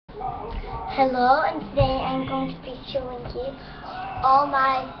Hello, and today I'm going to be showing you all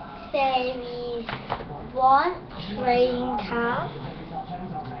my Series 1 trading cards.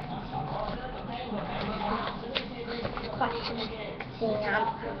 I'm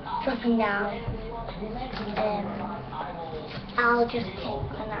dropping down. I'll just take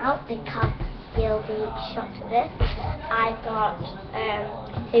one out because you'll be shocked at this. I've got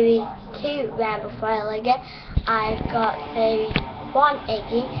Series 2 Rainbow Foiler. I've got Series 1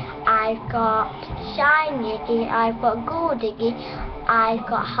 Iggy, I've got Shine Iggy, I've got Gold Iggy, I've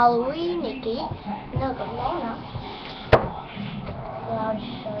got Halloween Iggy, and I've got more now. So I'll just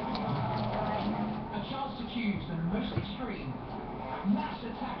show you right now. A chance to choose the most extreme, mass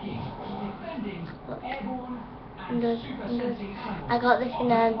attacking, defending, airborne, and super-sensing animals. I got this in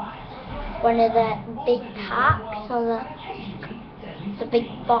one of the big packs, or the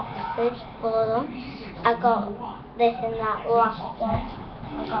big boxes full of them. I got this in that last one.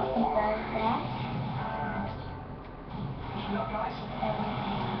 I got some of those there.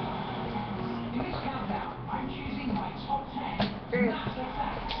 In this countdown, I'm choosing my top 10 mass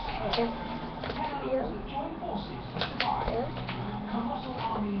attacks. 10 animals that join forces to survive. Colossal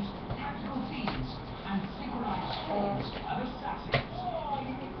armies, tactical teams, and synchronized squads of assassins.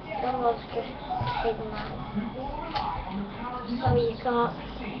 Someone's just hidden that. So you got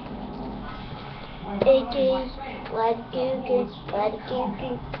Iggy, Led Goo,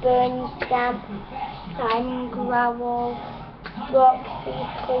 Burn Stamp, Sign Gravel, Roxy,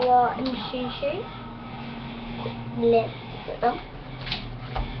 Clear, and Sushi. Let's put them.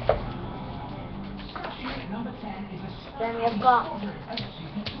 Then we've got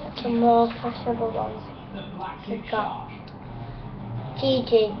some more possible ones. We've got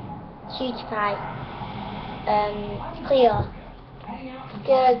GG, Huge Pie, Cleo,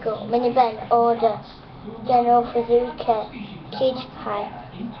 Gurgle, Mini Ben, Order, General Fazooka, Huge Pie,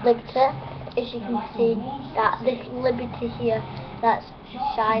 Lictor. As you can see, that this Liberty here, that's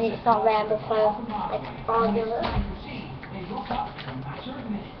shiny, it's not rainbow foil, like regular.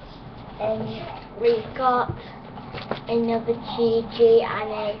 And we've got another GG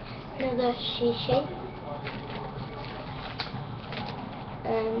and another Shishi.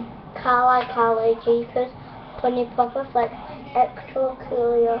 Carly Jeepers, Bunny Popper, Flex, Extra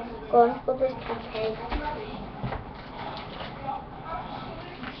Coolio, Guns for the Cafe.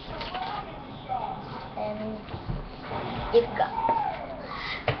 And you've got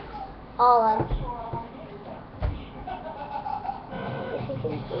all of them. If you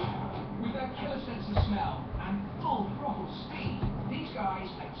can see. With their killer sense of smell and full throttle speed, these guys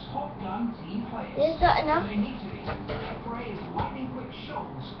are top gun team players. Is that enough? They need to be. Their prey is lightning quick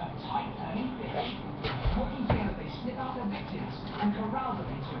shoals of tight turning fish. Working together, they snip out their victims and corral them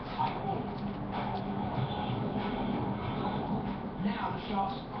into a tight ball. Now the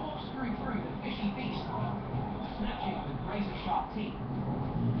sharks corkscrew through the fishy beast, snatching with razor sharp teeth.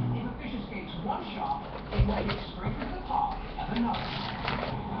 If a fish escapes one shark, it will hit straight into the path of another.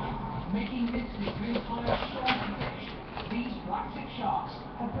 Making mincemeat of entire shoals of fish, these black-tip sharks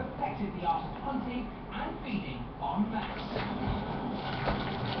have perfected the art of hunting and feeding en masse.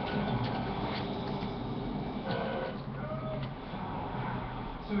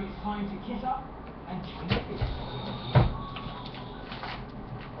 So it's time to kiss up and join the feast.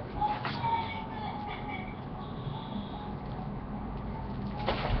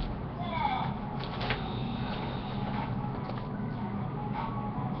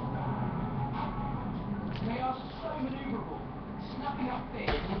 They are so maneuverable, snapping up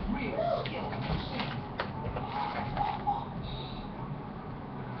fish with real skill to see.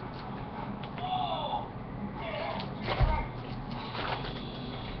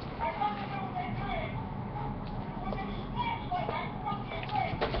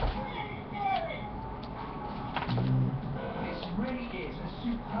 This really is a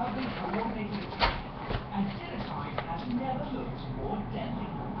superbly coordinated attack, and dinner time has never looked more deadly.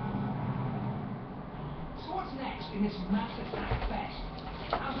 So what's next in this mass attack fest?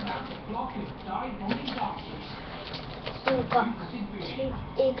 How's about a flock of dive-bombing dancers? So we've got 2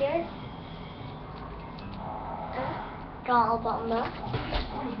 eagles. Got all bottom there. These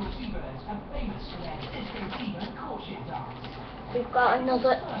comical seabirds are famous for their disco diva courtship dance. We've got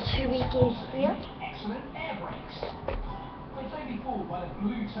another 2 eagles here. Excellent air brakes. But don't be fooled by the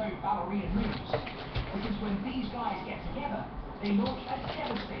blue-toed ballerina moves, because when these guys get together, they launch a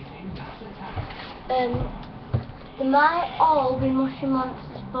devastating mass attack. They might all be Moshi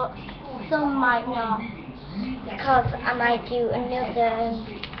monsters, but some might not, because I might do another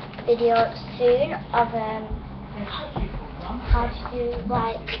video soon of how to do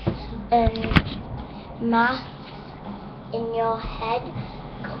like math in your head,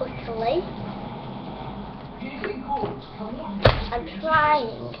 cut slowly. I'm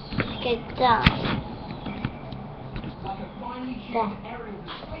trying to get down.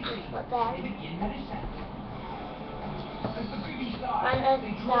 But then, when I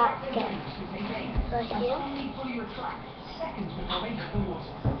start to get so here,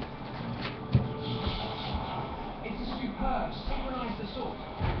 it's a superb synchronized assault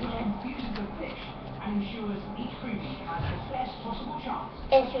which confuses the fish and ensures each booby has the best possible chance.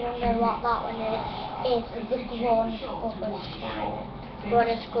 If you wonder what that one is the Corner Scrubbers channel.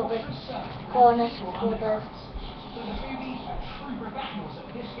 Corner Scrubbers. So the boobies are true professionals at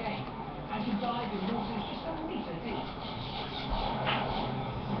this game and can dive in waters just a meter deep.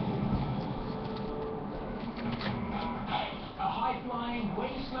 A high-flying,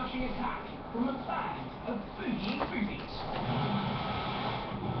 wave-smashing attack from a band of boogieing boobies.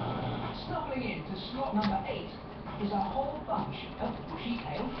 Snuggling in to slot number 8 is a whole bunch of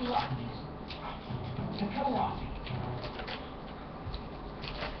bushy-tailed gluttons. The Kawati.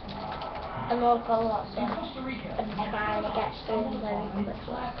 I'm all got lots In of. Costa Rica, I'm trying to get through very quickly.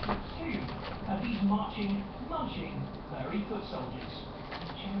 Two of these marching, munching, furry foot soldiers.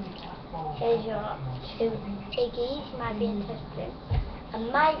 Here's your 2 piggies, might be interesting. I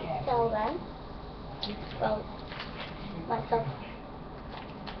might sell them. Well, might sell.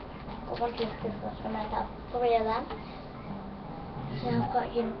 I want to do this, I might have 3 of them. So I've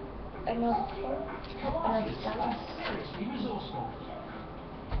got you another 2, another 7. Seriously resourceful.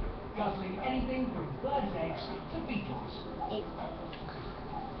 Guzzling anything from birds' eggs to beetles. Eight.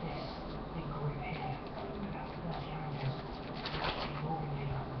 This big group here, about 30 animals, involving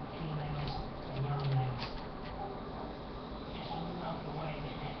made up of females and young males. Just love the way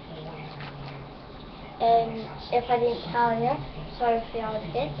that they're always If I didn't tell you, sorry if you already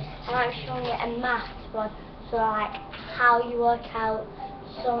did, I'm showing you a math one, so like how you work out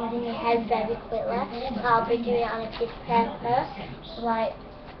something in your head very quickly. So I'll be doing it on a piece of paper, so like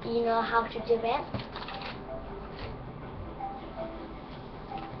you know how to do it.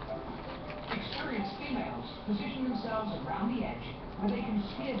 Experienced females position themselves around the edge where they can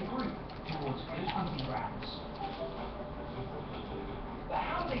steer the group towards good hunting grounds. But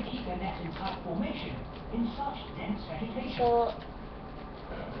how do they keep their nets in tight formation in such dense vegetation? So,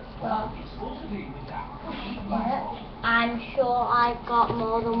 well, It's all to do with that pushy I'm sure I've got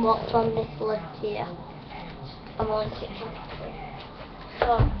more than what's on this list here. I'm on 6.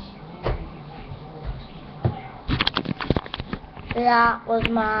 So, that was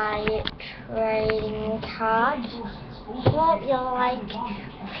my trading card. Hope you like.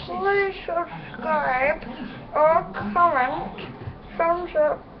 Please subscribe or comment. Thumbs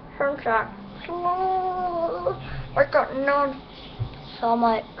up, thumbs up. I got none. So I'm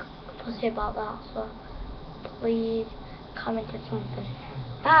like pussy about that. So please comment something.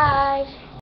 Bye.